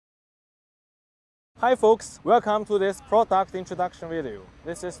Hi folks, welcome to this product introduction video.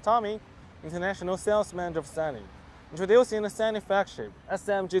 This is Tommy, International Sales Manager of Sany, introducing the Sany flagship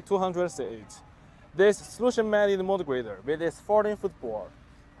SMG200C. This solution-mounted motor grader with its 14-foot bore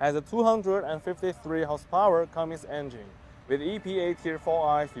has a 253 horsepower Cummins engine with EPA Tier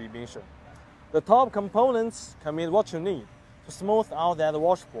 4i emission. The top components commit what you need to smooth out that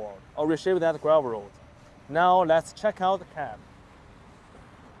washboard or reshape that gravel road. Now let's check out the cab.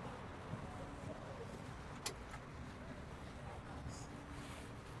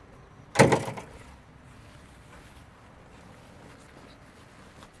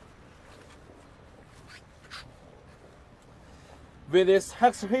 With this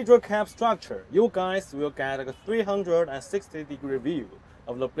hexahedral cab structure, you guys will get a 360-degree view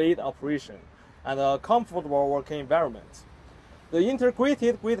of the blade operation and a comfortable working environment. The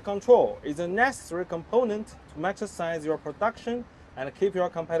integrated grid control is a necessary component to maximize your production and keep your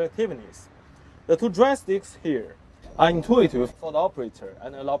competitiveness. The two joysticks here are intuitive for the operator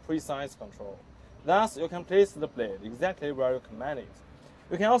and allow precise control. Thus, you can place the blade exactly where you command it.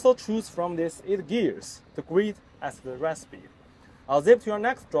 You can also choose from these 8 gears the grid at the right speed. I'll zip to your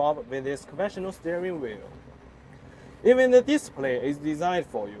next drop with this conventional steering wheel. Even the display is designed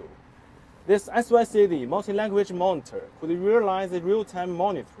for you. This SYCD multi-language monitor could realize the real-time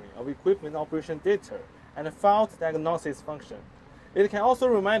monitoring of equipment operation data and fault diagnosis function. It can also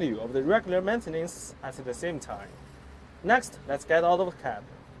remind you of the regular maintenance at the same time. Next, let's get out of the cab.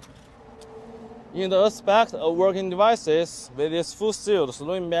 In the aspect of working devices, with this full-sealed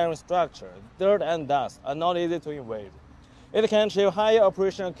slowing bearing structure, dirt and dust are not easy to invade. It can achieve higher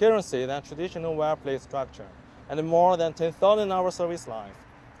operational accuracy than traditional wire plate structure and more than 10,000 hours service life.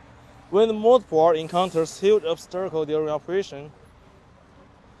 When the motorboard encounters huge obstacles during operation,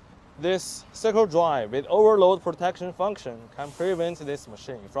 this circle drive with overload protection function can prevent this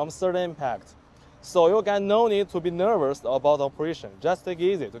machine from sudden impact. So you got no need to be nervous about operation, just take it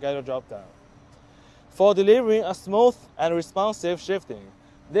easy to get your job done. For delivering a smooth and responsive shifting,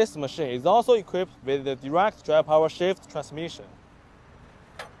 this machine is also equipped with the direct drive power shift transmission.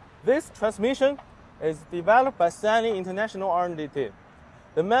 This transmission is developed by Sany International R&D team.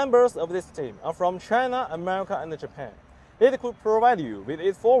 The members of this team are from China, America, and Japan. It could provide you with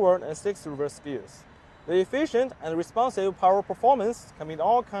 8 forward and 6 reverse gears. The efficient and responsive power performance can meet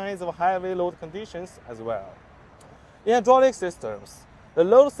all kinds of heavy load conditions as well. In hydraulic systems, the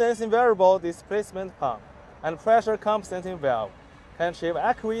load sensing variable displacement pump and pressure compensating valve can achieve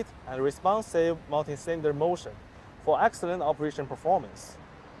accurate and responsive multi-cylinder motion for excellent operation performance.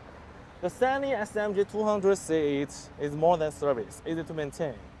 The Sany SMG200C is more than service, easy to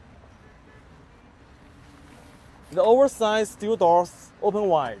maintain. The oversized steel doors open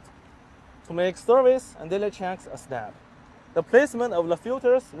wide to make service and daily checks a snap. The placement of the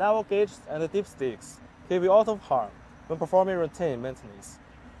filters, level gauges, and the dipsticks keep you out of harm when performing routine maintenance.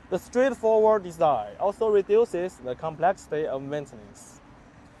 The straightforward design also reduces the complexity of maintenance.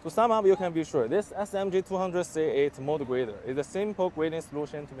 To sum up, you can be sure this SMG200C motor grader is a simple grading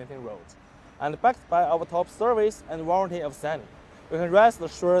solution to maintain roads. And backed by our top service and warranty of Sany, you can rest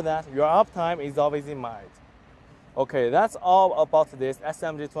assured that your uptime is always in mind. Okay, that's all about this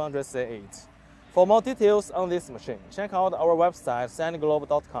SMG200C. For more details on this machine, check out our website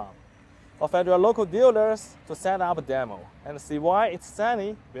sanyglobe.com. Or find your local dealers to set up a demo and see why it's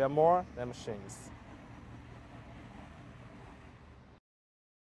Sany. We are more than machines.